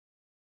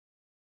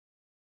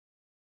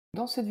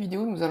Dans cette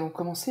vidéo, nous allons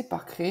commencer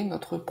par créer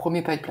notre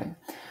premier pipeline.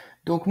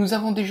 Donc nous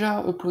avons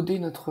déjà uploadé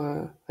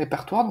notre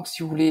répertoire, donc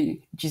si vous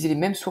voulez utiliser les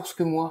mêmes sources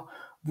que moi,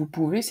 vous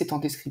pouvez, c'est en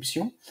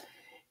description.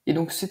 Et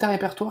donc c'est un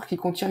répertoire qui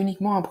contient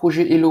uniquement un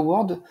projet Hello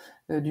World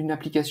d'une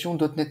application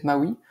 .NET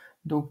MAUI.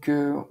 Donc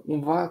on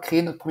va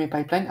créer notre premier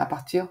pipeline à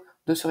partir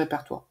de ce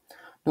répertoire.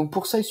 Donc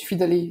pour ça, il suffit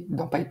d'aller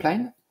dans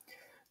Pipeline,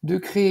 de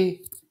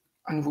créer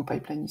un nouveau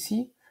pipeline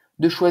ici,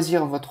 de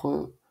choisir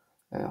votre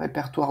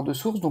répertoire de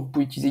sources, donc vous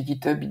pouvez utiliser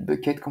GitHub,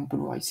 Bitbucket, comme on peut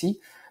le voir ici.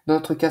 Dans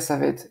notre cas, ça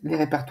va être les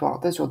répertoires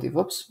d'Azure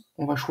DevOps.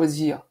 On va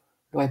choisir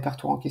le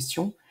répertoire en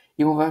question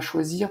et on va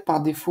choisir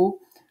par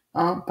défaut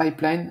un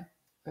pipeline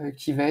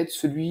qui va être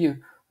celui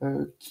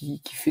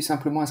qui fait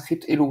simplement un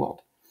script Hello World.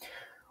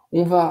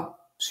 On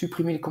va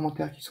supprimer les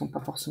commentaires qui ne sont pas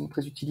forcément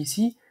très utiles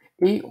ici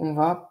et on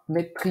va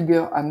mettre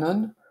trigger à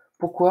none.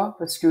 Pourquoi?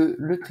 Parce que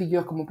le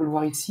trigger, comme on peut le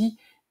voir ici,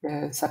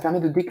 ça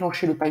permet de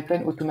déclencher le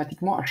pipeline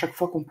automatiquement à chaque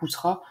fois qu'on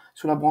poussera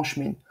sur la branche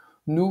main.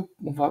 Nous,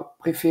 on va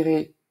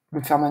préférer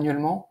le faire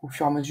manuellement au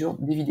fur et à mesure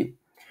des vidéos.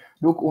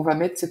 Donc on va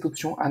mettre cette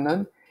option à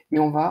none et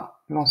on va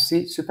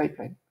lancer ce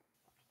pipeline.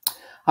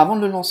 Avant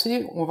de le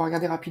lancer, on va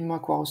regarder rapidement à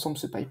quoi ressemble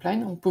ce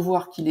pipeline. On peut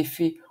voir qu'il est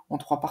fait en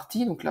 3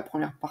 parties. Donc la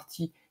première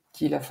partie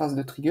qui est la phase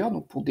de trigger,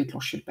 donc pour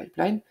déclencher le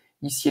pipeline.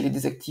 Ici, elle est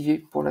désactivée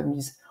pour la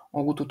mise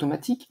en route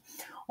automatique.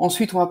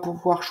 Ensuite, on va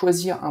pouvoir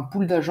choisir un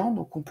pool d'agents.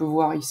 Donc on peut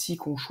voir ici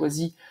qu'on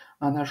choisit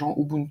un agent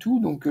Ubuntu.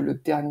 Donc la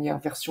dernière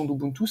version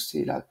d'Ubuntu,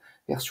 c'est la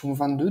version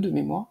 22 de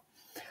mémoire.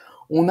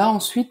 On a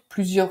ensuite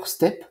plusieurs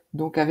steps,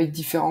 donc avec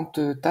différentes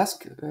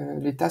tasks.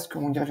 Les tasks,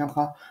 on y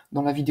reviendra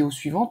dans la vidéo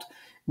suivante,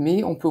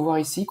 mais on peut voir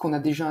ici qu'on a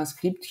déjà un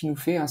script qui nous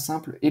fait un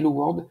simple Hello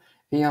World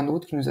et un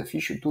autre qui nous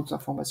affiche d'autres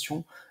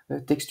informations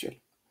textuelles.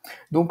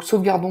 Donc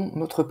sauvegardons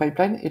notre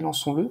pipeline et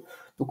lançons-le.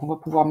 Donc on va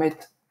pouvoir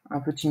mettre un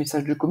petit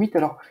message de commit.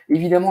 Alors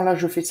évidemment là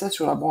je fais ça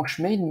sur la branche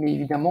main, mais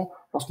évidemment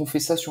lorsqu'on fait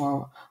ça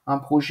sur un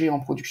projet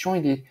en production,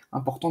 il est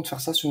important de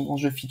faire ça sur une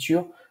branche de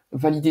feature,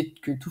 valider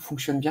que tout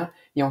fonctionne bien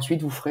et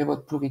ensuite vous ferez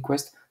votre pull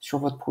request sur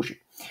votre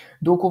projet.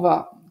 Donc on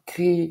va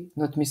créer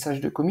notre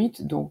message de commit,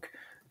 donc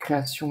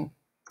création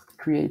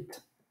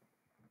create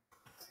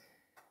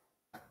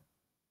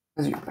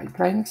Azure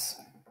Pipelines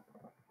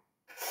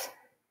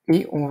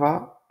et on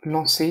va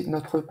lancer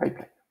notre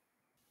pipeline.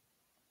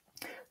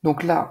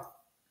 Donc là,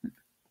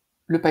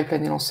 le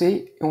pipeline est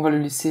lancé et on va le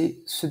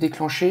laisser se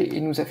déclencher et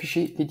nous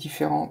afficher les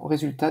différents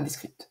résultats des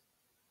scripts.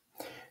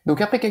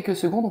 Donc après quelques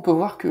secondes, on peut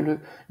voir que le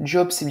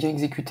job s'est bien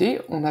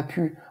exécuté. On a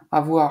pu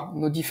avoir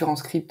nos différents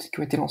scripts qui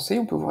ont été lancés.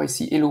 On peut voir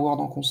ici Hello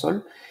World en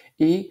console.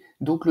 Et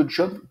donc le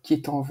job qui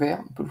est en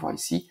vert, on peut le voir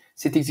ici,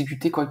 s'est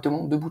exécuté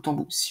correctement de bout en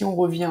bout. Si on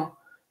revient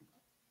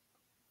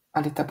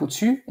à l'étape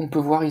au-dessus, on peut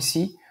voir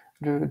ici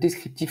le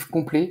descriptif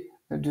complet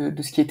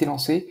de ce qui a été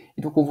lancé.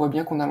 Et donc on voit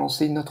bien qu'on a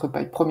lancé notre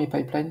premier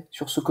pipeline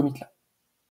sur ce commit-là.